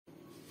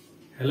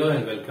Hello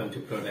and welcome to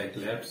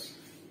Prodac Labs,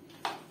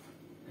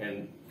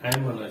 and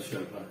I'm Manoj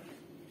Sharma.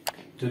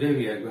 Today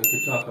we are going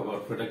to talk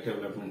about product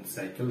development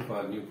cycle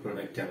for new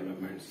product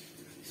developments.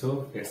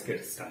 So let's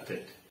get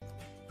started.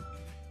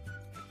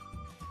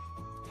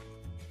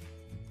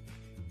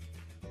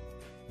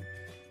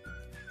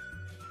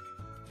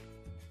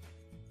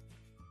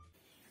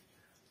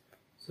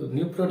 So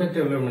new product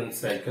development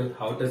cycle,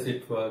 how does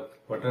it work?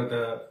 What are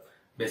the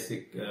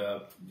basic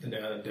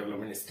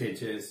development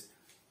stages?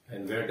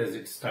 And where does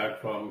it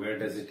start from, where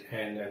does it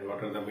end, and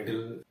what are the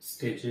middle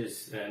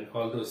stages, and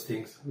all those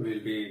things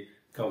we'll be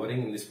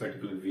covering in this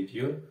particular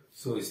video.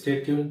 So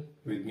stay tuned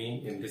with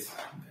me in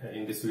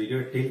this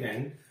video till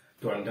end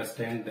to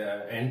understand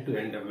the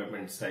end-to-end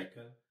development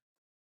cycle.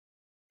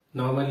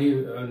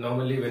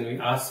 Normally when we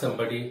ask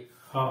somebody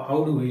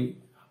how do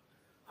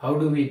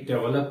we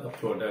develop a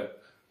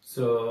product,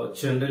 so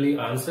generally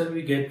answer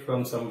we get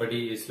from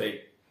somebody is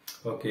like,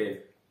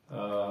 okay,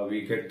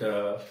 we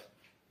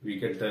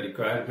get the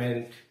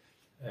requirement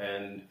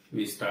and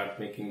we start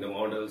making the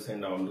models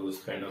and all those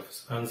kind of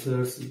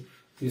answers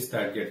we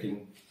start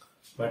getting.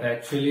 But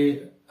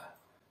actually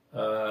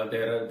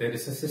there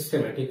is a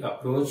systematic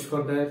approach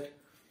for that.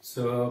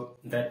 So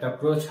that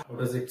approach, how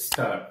does it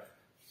start?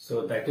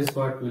 So that is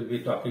what we'll be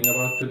talking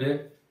about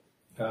today.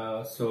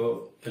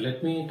 So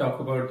let me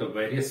talk about the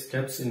various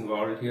steps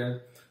involved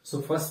here.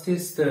 So first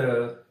is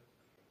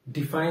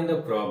define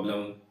the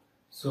problem.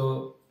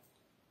 So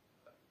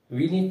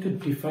we need to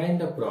define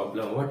the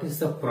problem. What is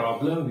the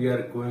problem we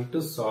are going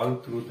to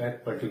solve through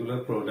that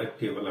particular product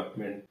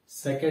development?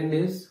 Second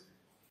is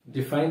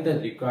define the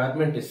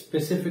requirement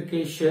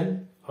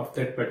specification of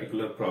that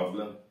particular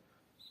problem.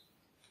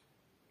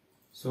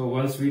 So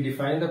once we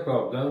define the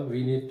problem,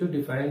 we need to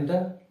define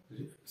the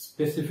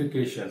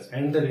specifications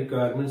and the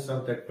requirements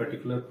of that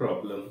particular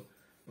problem.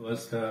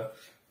 Once the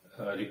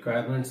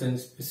requirements and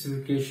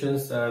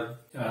specifications are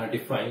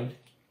defined,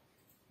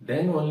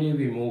 then only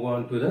we move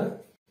on to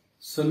the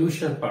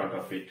solution part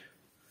of it.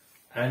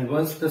 And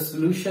once the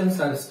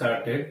solutions are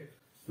started,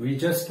 we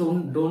just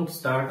don't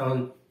start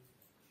on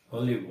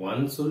only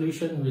one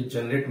solution. We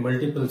generate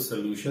multiple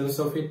solutions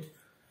of it,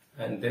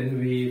 and then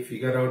we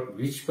figure out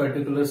which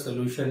particular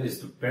solution is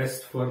the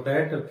best for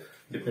that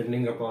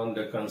depending upon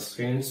the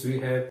constraints we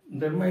have.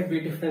 There might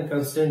be different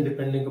constraints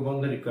depending upon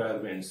the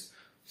requirements.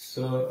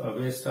 So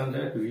based on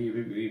that, we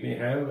may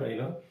have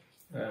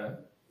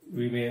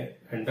we may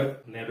end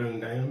up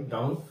narrowing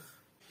down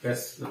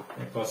best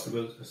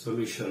possible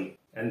solution.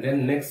 And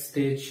then next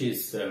stage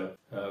is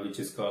which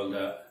is called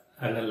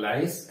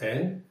analyze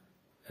and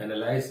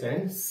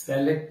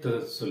select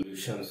the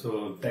solution.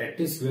 So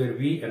that is where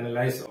we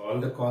analyze all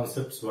the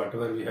concepts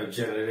whatever we have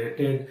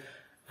generated,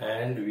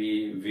 and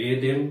we weigh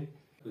them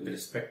with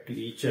respect to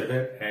each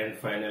other and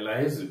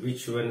finalize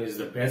which one is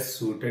the best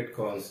suited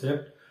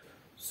concept.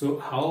 So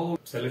how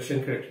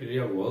selection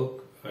criteria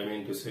work, I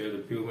mean to say the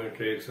Pew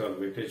matrix or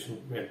weightage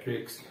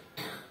matrix,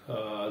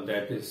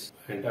 that is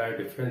entire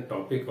different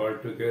topic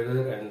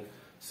altogether, and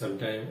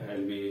sometime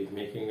I'll be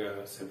making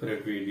a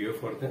separate video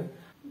for them.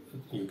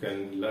 You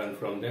can learn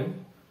from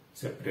them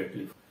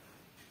separately.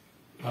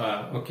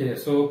 Okay,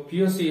 so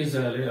POC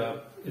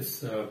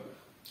is a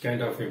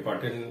kind of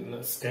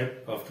important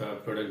step of the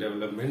product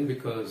development,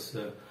 because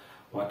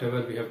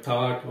whatever we have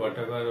thought,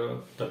 whatever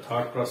the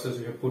thought process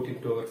we have put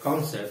into our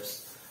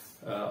concepts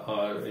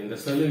or in the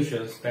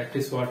solutions, that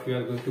is what we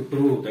are going to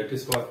prove, that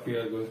is what we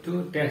are going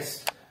to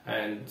test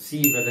and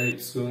see whether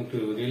it's going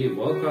to really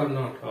work or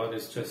not, or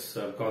it's just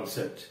a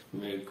concept.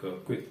 Make a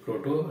quick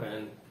proto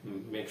and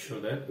make sure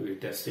that we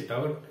test it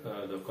out,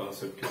 the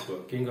concept is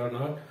working or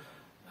not,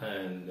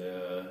 and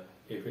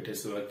if it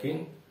is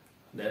working,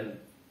 then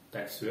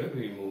that's where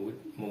we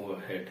move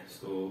ahead.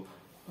 So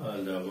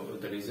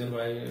the reason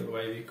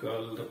why we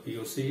call the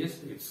POC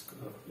is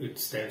it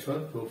stands for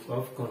proof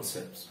of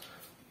concepts.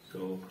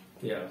 So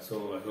yeah,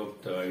 so I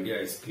hope the idea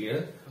is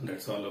clear.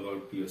 That's all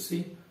about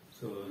POC.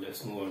 So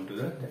let's move on to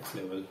the next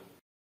level.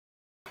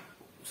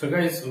 So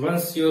guys,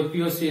 once your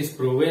POC is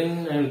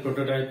proven and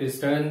prototype is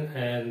done,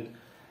 and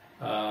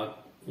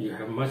you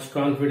have much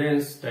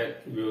confidence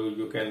that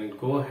you can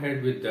go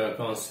ahead with the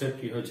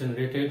concept you have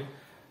generated.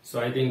 So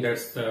I think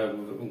that's the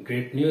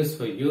great news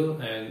for you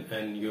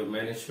and your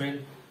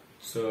management.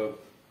 So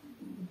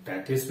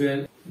that is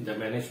where the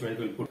management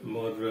will put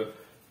more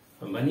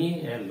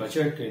money and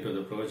budget into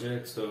the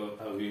project. So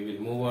we will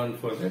move on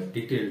for the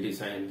detailed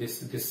design.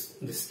 This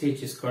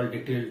stage is called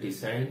detailed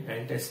design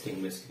and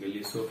testing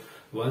basically. So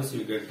once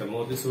you get the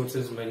more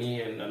resources,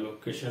 money and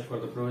allocation for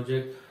the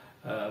project,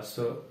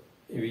 so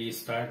we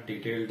start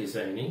detailed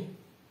designing,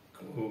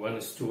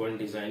 1:1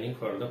 designing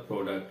for the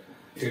product.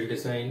 Detailed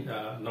design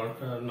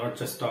not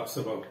just talks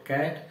about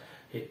CAD,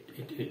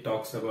 it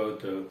talks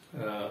about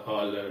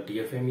all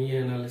DFME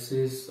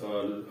analysis,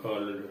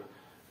 all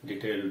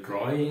detailed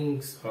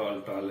drawings, all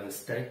tolerance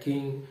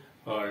stacking,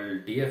 all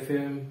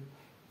DFM,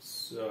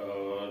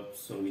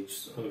 so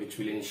which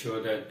will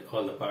ensure that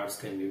all the parts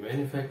can be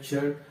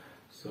manufactured.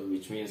 So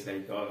which means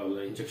like all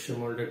the injection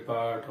molded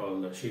part,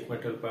 all the sheet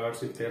metal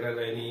parts if there are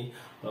any,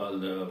 all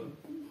the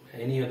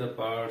any other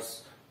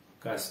parts,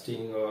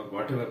 casting or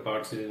whatever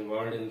parts is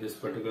involved in this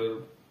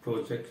particular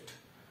project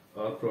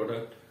or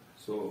product.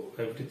 So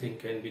everything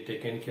can be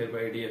taken care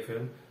by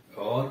DFM,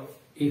 or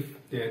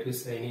if there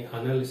is any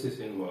analysis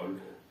involved,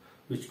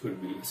 which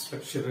could be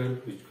structural,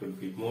 which could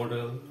be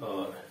model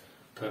or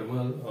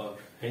thermal or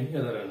any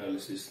other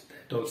analysis,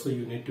 that also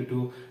you need to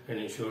do and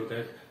ensure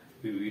that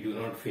we do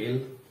not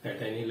fail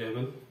at any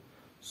level.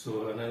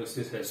 So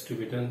analysis has to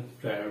be done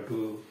prior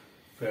to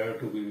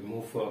we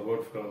move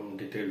forward from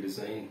detailed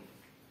design,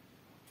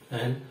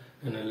 and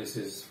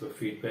analysis for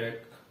feedback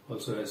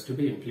also has to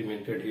be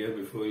implemented here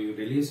before you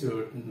release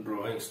your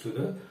drawings to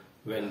the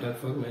vendor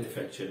for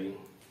manufacturing.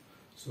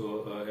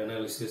 So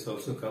analysis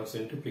also comes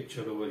into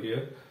picture over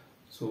here.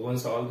 So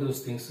once all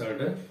those things are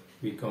done,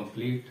 we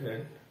complete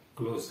and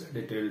close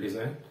the detailed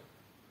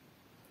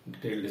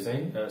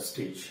design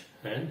stage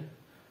and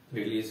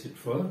release it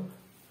for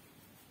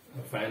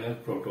a final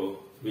proto,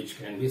 which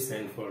can be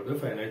sent for the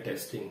final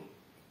testing.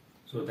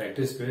 So that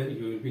is where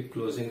you will be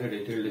closing the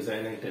detailed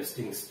design and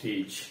testing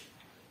stage.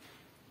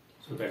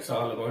 So that's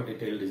all about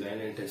detailed design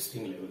and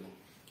testing level.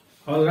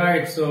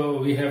 Alright,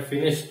 so we have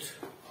finished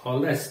all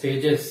the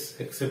stages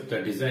except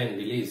the design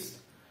release.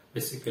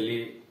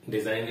 Basically,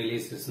 design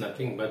release is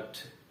nothing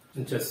but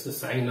just a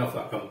sign of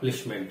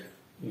accomplishment.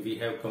 We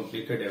have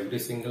completed every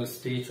single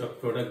stage of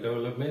product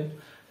development.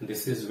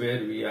 This is where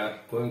we are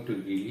going to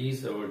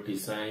release our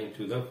design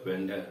to the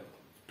vendor,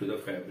 to the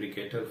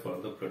fabricator for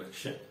the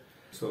production.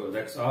 So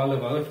that's all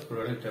about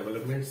product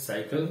development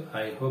cycle.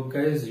 I hope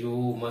guys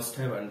you must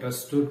have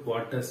understood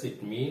what does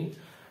it mean,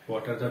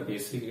 what are the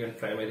basic and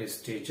primary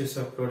stages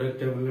of product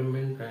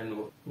development,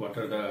 and what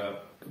are the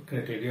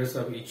criteria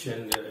of each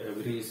and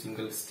every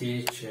single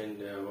stage, and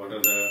what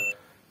are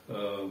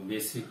the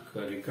basic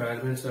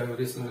requirements of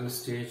every single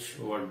stage,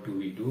 what do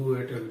we do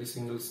at every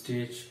single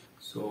stage.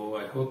 So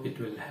I hope it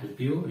will help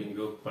you in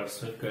your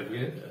personal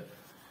career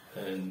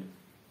and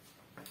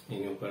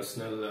in your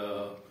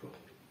personal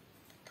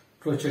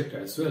project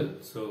as well.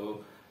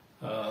 So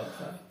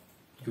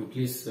you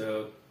please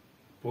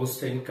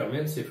post any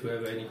comments if you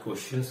have any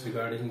questions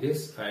regarding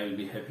this. I will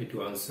be happy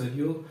to answer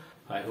you.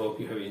 I hope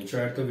you have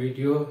enjoyed the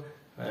video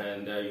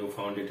and you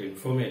found it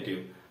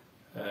informative,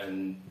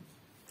 and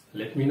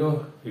let me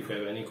know if you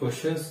have any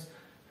questions,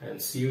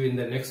 and see you in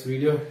the next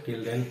video.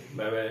 Till then,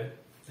 bye bye.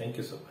 Thank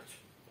you so much.